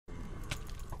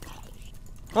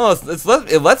Oh,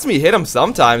 it lets me hit him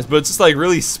sometimes, but it's just like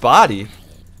really spotty.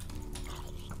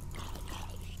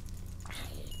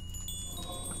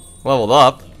 Leveled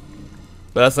up.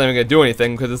 But that's not even gonna do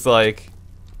anything because it's like...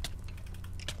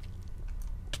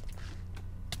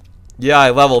 Yeah,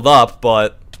 I leveled up,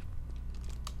 but...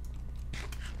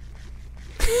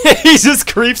 He just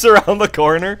creeps around the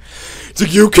corner. It's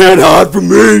like, you can't hide from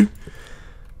me!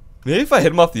 Maybe if I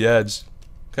hit him off the edge.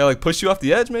 Can I like push you off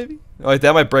the edge maybe? Oh wait,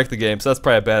 that might break the game, so that's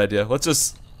probably a bad idea. Let's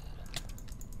just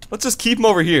keep him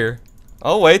over here.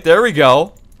 Oh wait, there we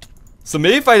go. So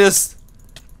maybe if I just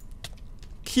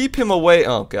keep him away,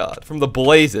 oh god, from the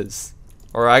blazes.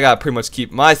 Or I gotta pretty much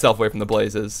keep myself away from the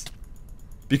blazes.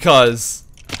 Because...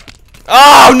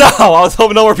 Oh no! I was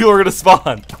hoping no more people were gonna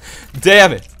spawn.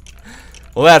 Damn it.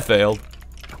 Well, that failed.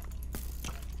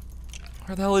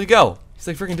 Where the hell did he go? He's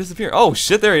like freaking disappearing. Oh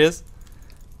shit, there he is.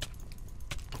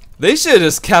 They should have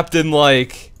just kept him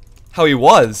like how he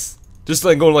was. Just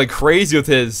like going like crazy with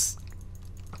his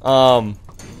powers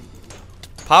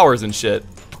and shit.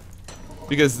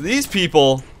 Because these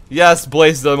people, yes,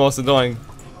 blazes are the most annoying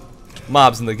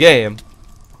mobs in the game.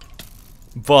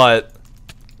 But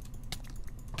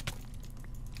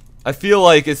I feel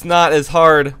like it's not as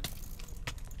hard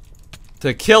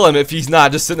to kill him if he's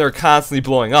not just sitting there constantly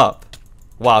blowing up.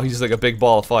 Wow, he's just like a big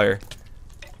ball of fire.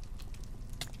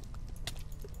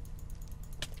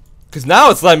 Because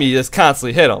now it's letting me just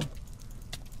constantly hit him.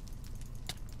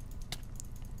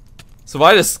 So if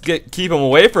I just keep him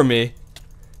away from me,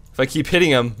 if I keep hitting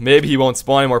him, maybe he won't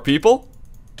spawn any more people.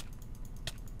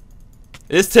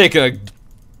 It's taking a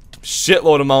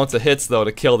shitload amounts of hits though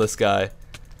to kill this guy.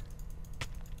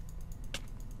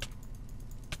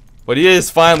 But he is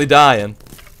finally dying,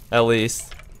 at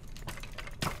least.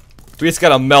 We just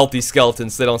gotta melt these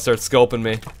skeletons so they don't start scoping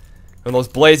me. When those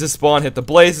blazes spawn, hit the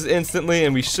blazes instantly,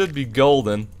 and we should be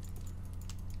golden.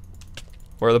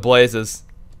 Where are the blazes?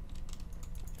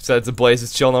 Besides the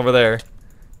blazes chilling over there.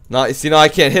 Now, you see, now I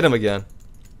can't hit him again.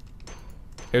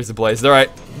 Here's the blazes. Alright,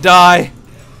 die!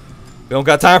 We don't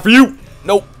got time for you!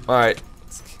 Nope. Alright,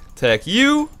 let's attack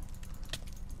you.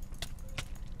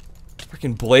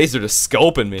 Freaking blazer just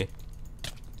scoping me.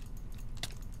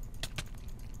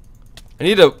 I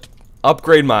need to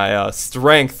upgrade my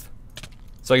strength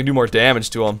so I can do more damage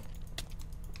to him.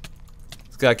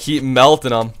 Just gotta keep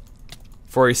melting him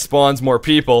before he spawns more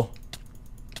people.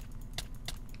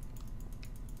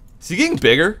 Is he getting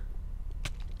bigger?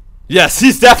 Yes,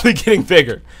 he's definitely getting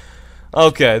bigger.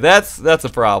 Okay, that's a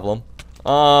problem.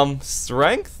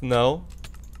 Strength? No.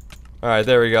 Alright,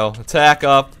 there we go. Attack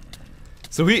up.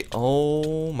 So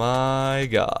oh my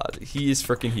god. He is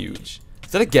freaking huge.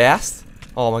 Is that a ghast?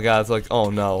 Oh my god, it's like, oh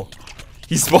no.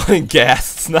 He's spawning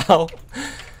ghasts now.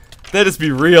 That'd just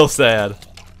be real sad.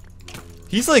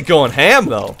 He's like going ham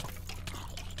though.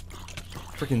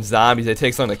 Freaking zombies, they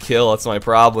take something to kill. That's my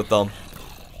problem with them.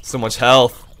 So much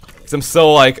health. Because I'm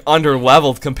so like under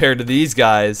leveled compared to these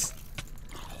guys.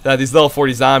 That these level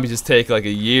 40 zombies just take like a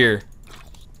year.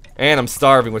 And I'm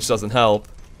starving, which doesn't help.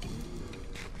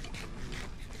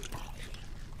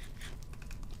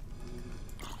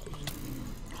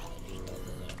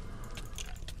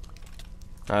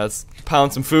 Alright, let's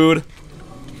pound some food.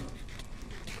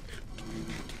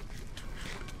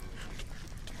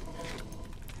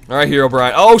 Alright, Hero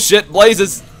Brian. Oh shit,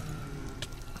 blazes!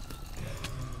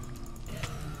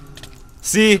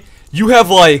 See, you have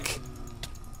like...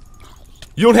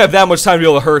 You don't have that much time to be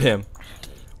able to hurt him.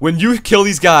 When you kill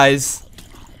these guys,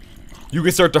 you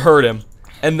can start to hurt him.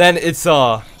 And then it's,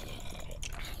 like,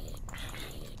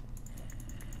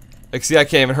 see, I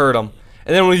can't even hurt him.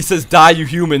 And then when he says, die you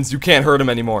humans, you can't hurt him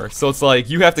anymore. So it's like,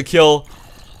 you have to kill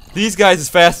these guys as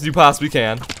fast as you possibly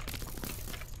can.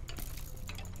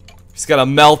 Just gotta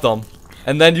melt them.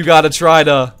 And then you gotta try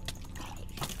to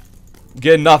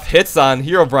get enough hits on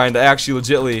Hero Brian to actually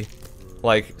legitly,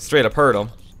 like, straight up hurt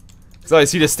him. Because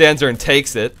otherwise he just stands there and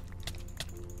takes it.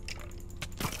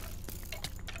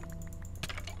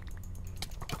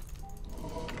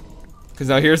 Because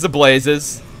now here's the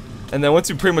blazes. And then once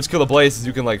you pretty much kill the blazes,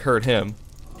 you can like hurt him.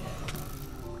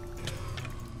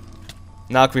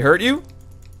 Now can we hurt you?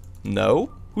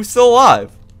 No. Who's still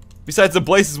alive? Besides the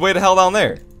blazes way the hell down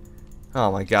there. Oh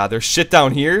my god, there's shit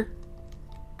down here.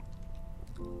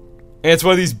 And it's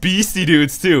one of these beastie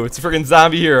dudes too. It's a freaking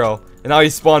zombie hero. And now he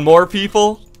spawned more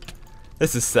people.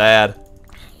 This is sad.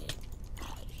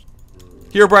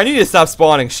 Hero Brian, you need to stop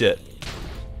spawning shit.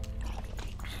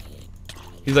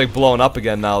 He's like blowing up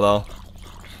again now though.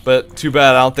 But too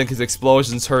bad, I don't think his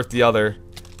explosions hurt the other.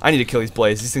 I need to kill these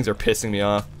blazes. These things are pissing me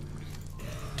off.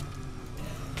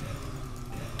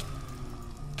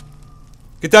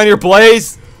 Get down here,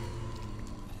 blaze!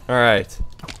 Alright.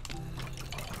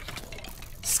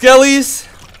 Skellies!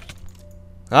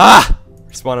 Ah!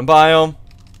 Respawning biome.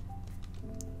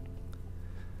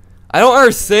 I don't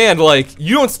understand, like,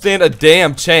 you don't stand a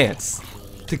damn chance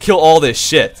to kill all this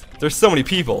shit. There's so many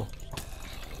people.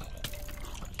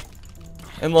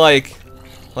 And like,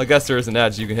 well, I guess there is an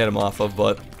edge you can hit them off of,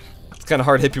 but it's kind of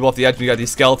hard to hit people off the edge when you got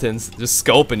these skeletons just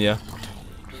scoping you.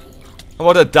 I'm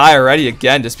about to die already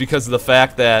again just because of the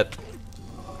fact that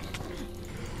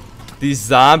these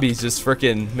zombies just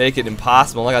freaking make it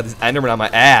impossible. I got this Enderman on my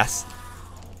ass.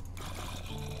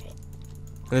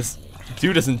 And this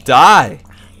dude doesn't die.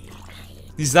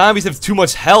 These zombies have too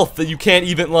much health that you can't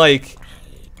even, like,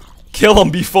 kill them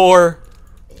before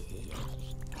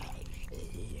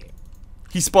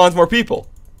he spawns more people.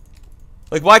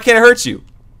 Like, why can't it hurt you?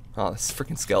 Oh, this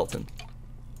freaking skeleton.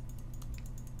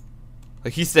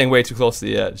 Like, he's staying way too close to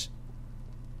the edge.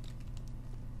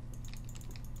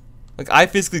 Like, I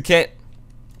physically can't.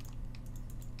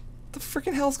 What the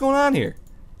freaking hell's going on here?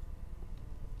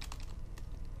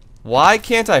 Why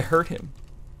can't I hurt him?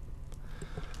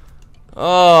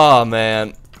 Oh,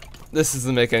 man. This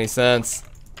doesn't make any sense.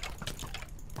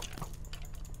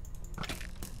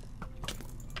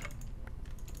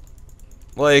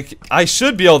 Like, I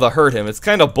should be able to hurt him. It's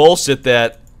kind of bullshit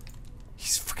that he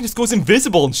freaking just goes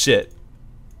invisible and shit.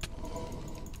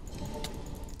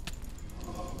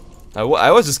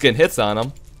 I was just getting hits on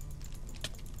him.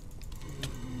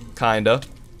 Kinda.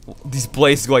 These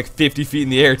blazes go like 50 feet in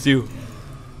the air, too.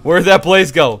 Where'd that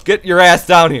blaze go? Get your ass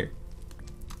down here.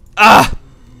 Ah!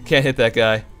 Can't hit that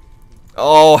guy.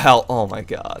 Oh, hell. Oh, my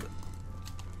God.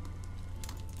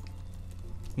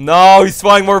 No, he's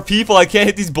spawning more people. I can't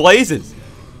hit these blazes.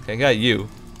 Okay, I got you.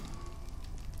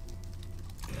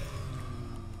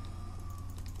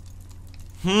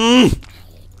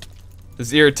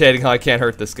 It's irritating how I can't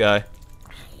hurt this guy.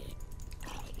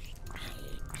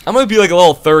 I'm gonna be like a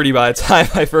level 30 by the time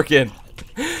I freaking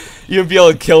even be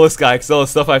able to kill this guy, because all the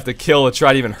stuff I have to kill to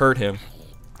try to even hurt him.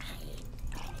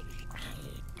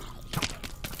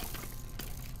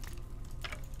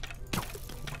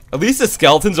 At least the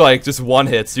skeletons are like just one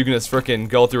hit, so you can just freaking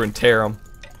go through and tear them.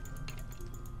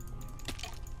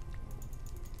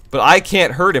 But I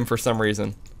can't hurt him for some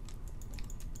reason.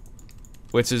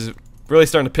 Which is really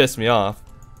starting to piss me off.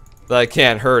 That I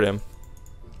can't hurt him.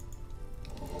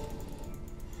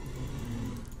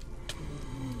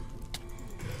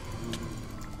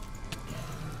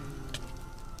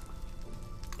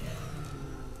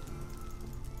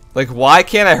 Like, why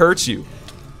can't I hurt you?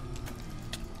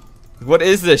 What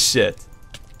is this shit?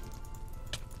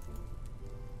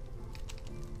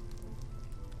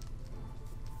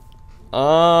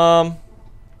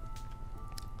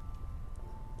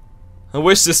 I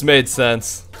wish this made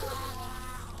sense.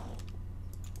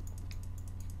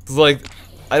 It's like,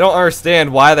 I don't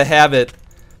understand why they have it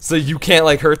so you can't,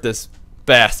 like, hurt this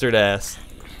bastard ass.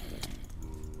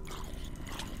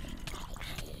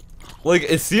 Like,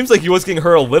 it seems like he was getting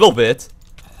hurt a little bit.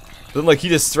 Then, like, he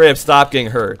just straight up stopped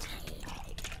getting hurt.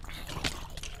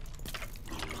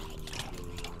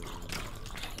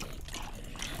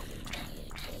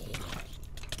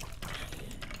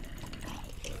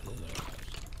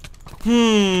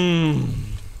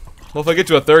 Well, if I get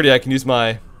to a 30, I can use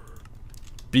my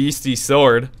beastie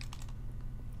sword.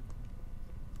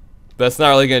 But that's not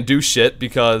really gonna do shit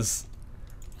because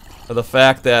of the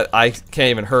fact that I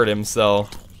can't even hurt him, so.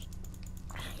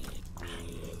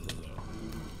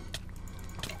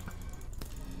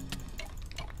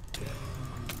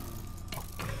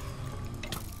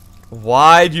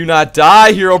 Why do you not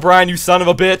die, Herobrine, you son of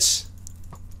a bitch?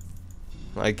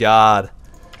 My God.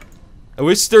 I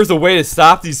wish there was a way to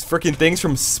stop these freaking things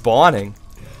from spawning.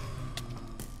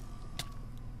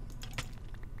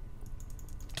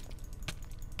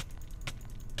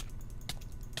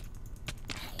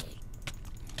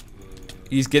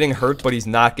 He's getting hurt, but he's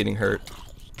not getting hurt.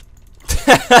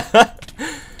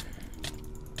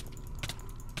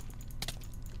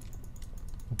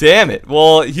 Damn it.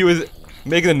 Well, he was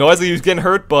making the noise like he was getting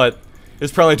hurt, but it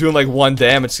was probably doing like 1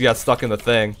 damage, so he got stuck in the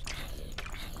thing.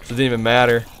 So it didn't even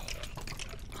matter.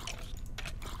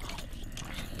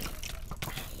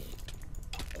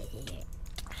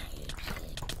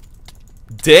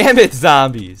 Damn it,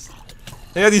 zombies!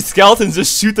 They have these skeletons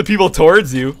just shoot the people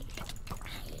towards you.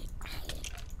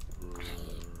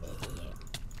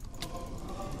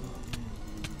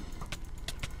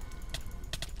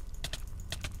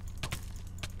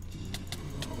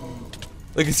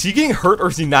 Like, is he getting hurt or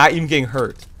is he not even getting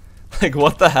hurt? Like,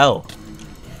 what the hell?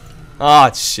 Ah,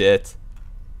 oh, shit.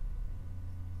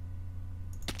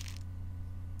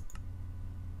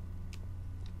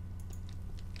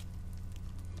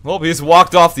 Well, he just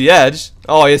walked off the edge.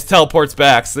 Oh, he just teleports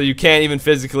back, so you can't even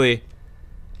physically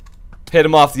hit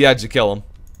him off the edge to kill him.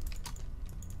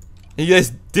 He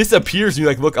just disappears when you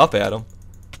like look up at him.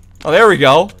 Oh, there we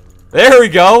go. There we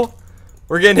go.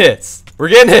 We're getting hits. We're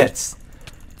getting hits.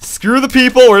 Screw the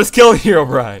people. We're just killing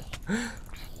Herobrine.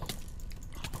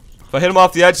 If I hit him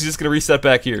off the edge, he's just gonna reset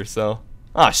back here. So,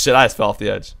 ah, shit! I just fell off the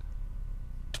edge.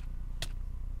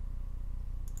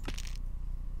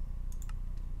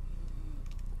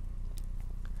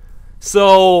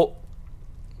 So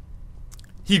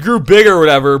he grew bigger or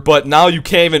whatever, but now you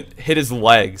can't even hit his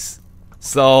legs.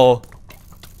 So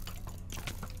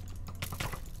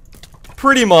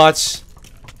pretty much.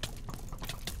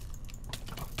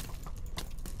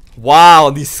 Wow,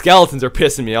 these skeletons are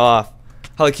pissing me off.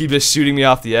 How they keep just shooting me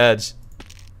off the edge.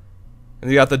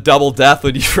 And you got the double death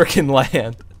when you frickin'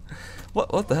 land.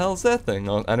 What the hell is that thing?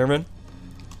 Oh, Enderman?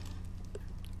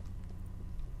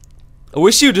 I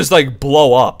wish you'd just like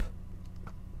blow up.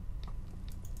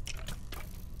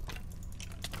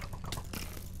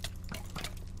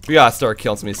 We gotta start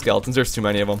killing some of these skeletons. There's too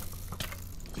many of them.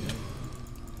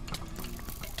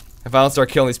 If I don't start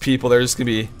killing these people, there's just gonna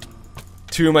be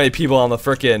too many people on the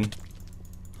frickin'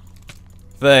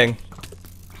 thing.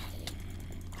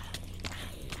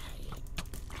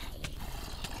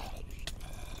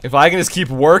 If I can just keep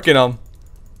working them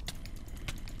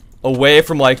away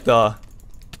from like the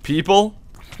people,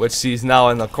 which he's now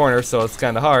in the corner, so it's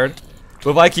kind of hard. But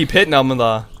if I keep hitting them in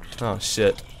the, oh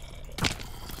shit.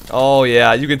 Oh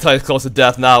yeah, you can tell he's close to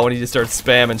death now when he just starts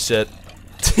spamming shit.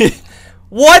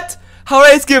 What? How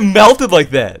did I just get melted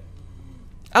like that?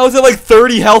 I was at like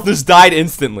 30 health and just died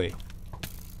instantly.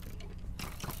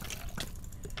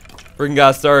 Freaking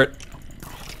gotta start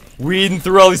weeding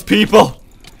through all these people.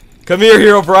 Come here,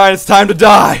 Herobrine, it's time to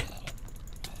die.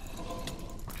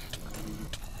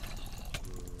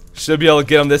 Should be able to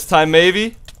get him this time,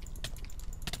 maybe.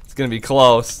 It's gonna be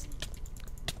close.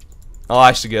 Oh,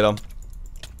 I should get him.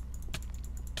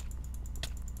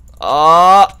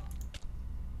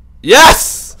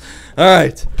 Yes!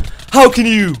 Alright. How can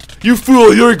you? You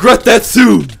fool, you'll regret that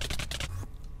soon.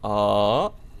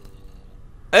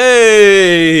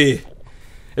 Hey!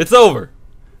 It's over.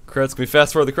 Credits, can we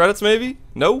fast forward the credits maybe?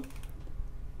 No?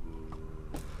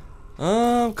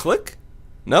 Click?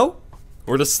 No?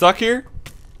 We're just stuck here?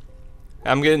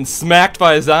 I'm getting smacked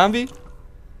by a zombie?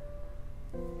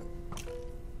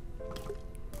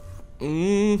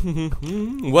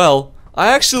 Well,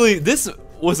 this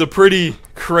was a pretty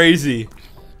crazy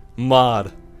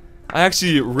mod. I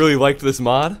actually really liked this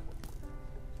mod.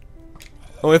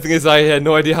 Only thing is I had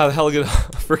no idea how the hell to get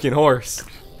a freaking horse.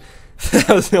 That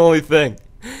was the only thing.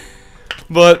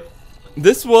 But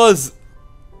this was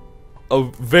a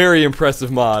very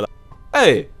impressive mod.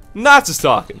 Hey, Notch is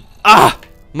talking. Ah,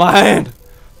 my hand.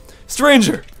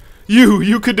 Stranger,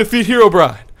 you could defeat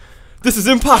Herobrine. This is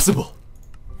impossible.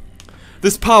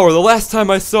 This power, the last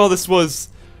time I saw this was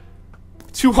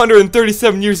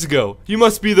 237 years ago. You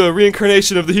must be the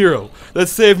reincarnation of the hero that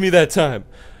saved me that time.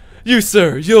 You,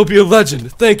 sir, you'll be a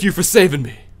legend. Thank you for saving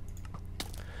me.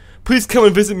 Please come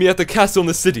and visit me at the castle in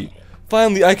the city.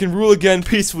 Finally, I can rule again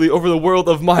peacefully over the world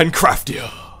of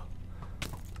Minecraftia.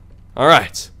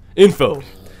 Alright, info.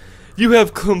 You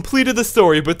have completed the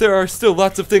story, but there are still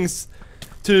lots of things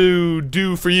to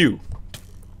do for you.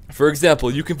 For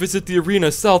example, you can visit the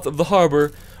arena south of the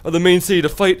harbor of the main city to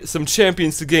fight some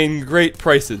champions to gain great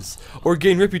prizes, or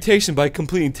gain reputation by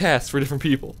completing tasks for different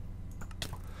people.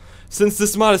 Since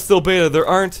this mod is still beta, there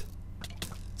aren't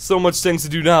so much things to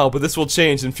do now, but this will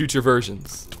change in future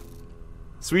versions.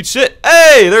 Sweet shit.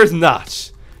 Hey, there's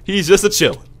Notch. He's just a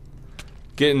chillin'.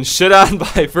 Getting shit on by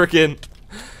frickin'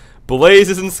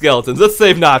 blazes and skeletons. Let's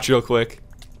save Notch real quick.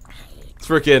 Let's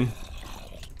frickin'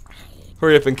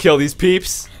 hurry up and kill these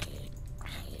peeps.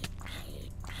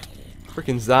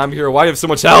 Frickin' zombie hero, why do you have so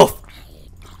much health?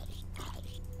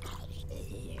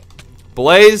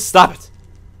 Blaze, stop it.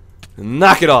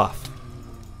 Knock it off.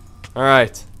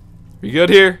 Alright. We good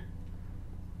here?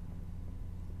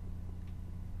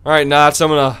 Alright, Notch, I'm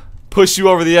gonna push you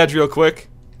over the edge real quick.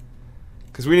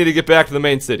 Because we need to get back to the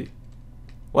main city.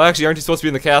 Well, actually, aren't you supposed to be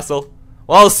in the castle?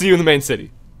 Well, I'll see you in the main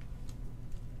city.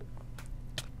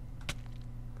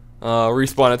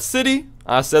 Respawn at the city.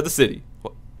 I said the city.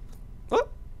 What?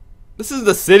 This is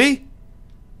the city?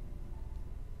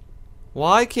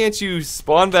 Why can't you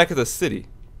spawn back at the city?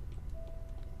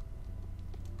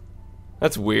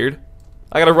 That's weird.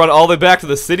 I gotta run all the way back to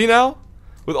the city now?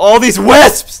 With all these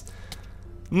wisps!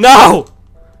 No!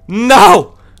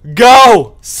 No!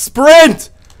 Go! Sprint!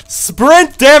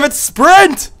 Sprint, damn it,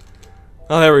 sprint!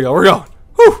 Oh, there we go, we're going.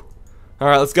 Whew!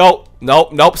 Alright, let's go.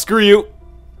 Nope, nope, screw you.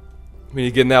 We need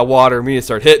to get in that water. We need to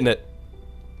start hitting it.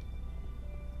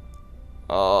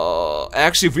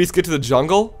 Actually, if we just get to the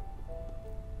jungle.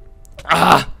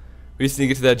 We just need to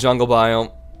get to that jungle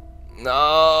biome.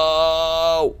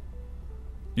 No!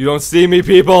 You don't see me,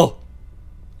 people!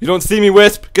 You don't see me,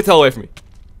 Wisp! Get the hell away from me.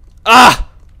 Alright,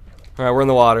 we're in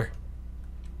the water.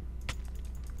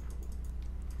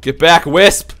 Get back,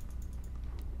 Wisp!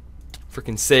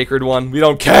 Freaking sacred one. We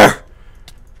don't care!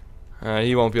 Alright,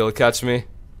 he won't be able to catch me.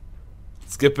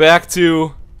 Let's get back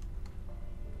to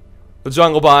the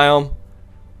jungle biome,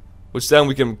 which then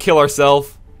we can kill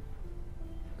ourselves,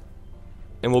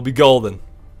 and we'll be golden.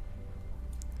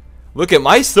 Look at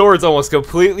my sword's almost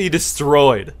completely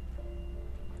destroyed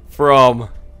from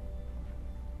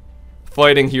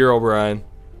fighting Herobrine.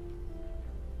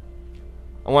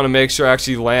 I want to make sure I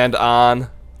actually land on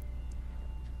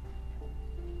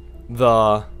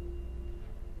the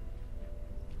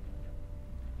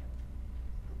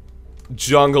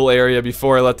jungle area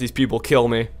before I let these people kill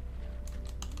me.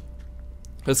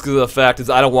 Just because of the fact is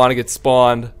I don't want to get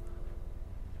spawned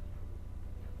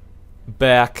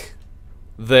back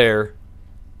there.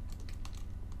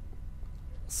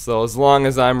 So as long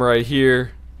as I'm right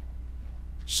here,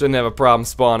 shouldn't have a problem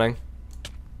spawning.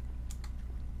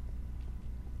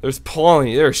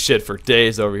 There's shit for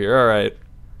days over here. Alright.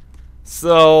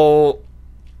 So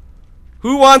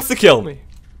who wants to kill me?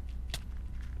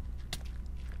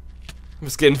 I'm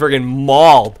just getting friggin'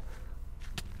 mauled.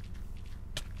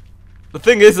 The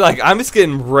thing is, like, I'm just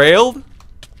getting railed.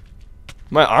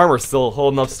 My armor's still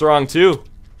holding up strong, too.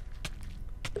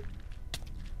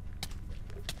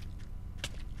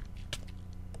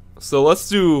 So let's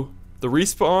do the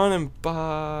respawn and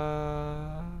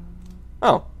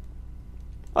oh.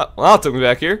 Well, that took me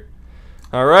back here.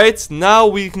 Alright, now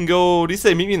we can go. Did he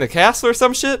say meet me in the castle or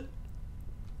some shit?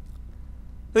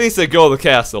 I think he said go to the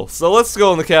castle. So let's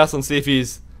go in the castle and see if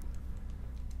he's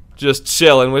just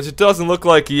chilling, which it doesn't look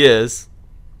like he is.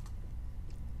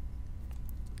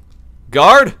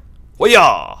 Guard?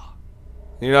 Wah-yah!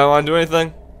 You don't want to do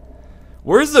anything?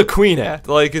 Where's the queen at?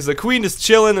 Like, is the queen just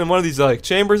chilling in one of these, like,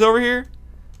 chambers over here?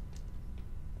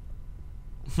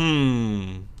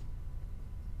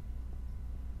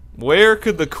 Where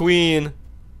could the queen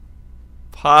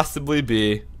possibly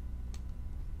be?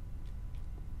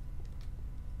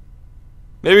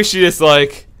 Maybe she just,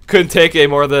 like, couldn't take it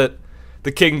anymore that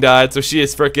the king died, so she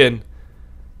just frickin'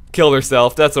 killed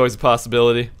herself. That's always a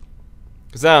possibility.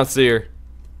 Because I don't see her.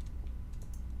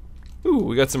 Ooh,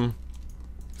 we got some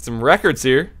records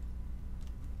here.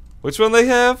 Which one they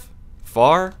have?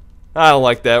 Far? I don't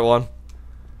like that one.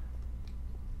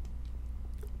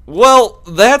 Well,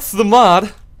 that's the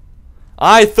mod.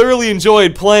 I thoroughly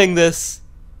enjoyed playing this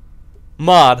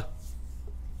mod,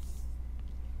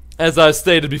 as I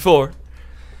stated before.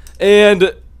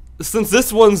 And since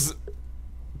this one's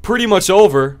pretty much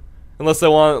over, unless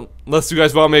you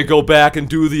guys want me to go back and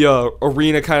do the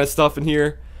arena kind of stuff in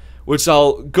here, which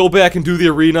I'll go back and do the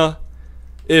arena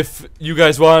if you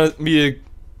guys want me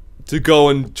to go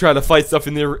and try to fight stuff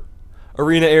in the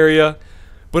arena area.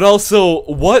 But also,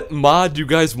 what mod do you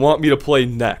guys want me to play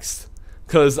next?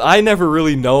 Because I never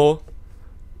really know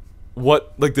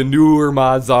what, like, the newer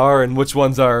mods are and which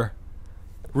ones are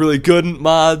really good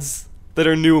mods that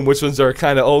are new and which ones are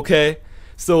kind of okay.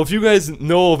 So if you guys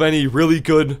know of any really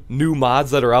good new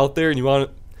mods that are out there and you want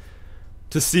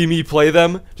to see me play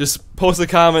them, just post a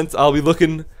comment. I'll be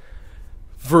looking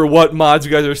for what mods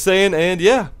you guys are saying. And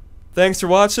yeah, thanks for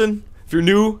watching. If you're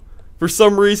new, for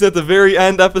some reason at the very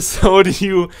end episode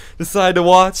you decide to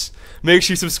watch, make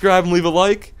sure you subscribe and leave a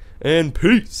like. And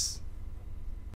peace.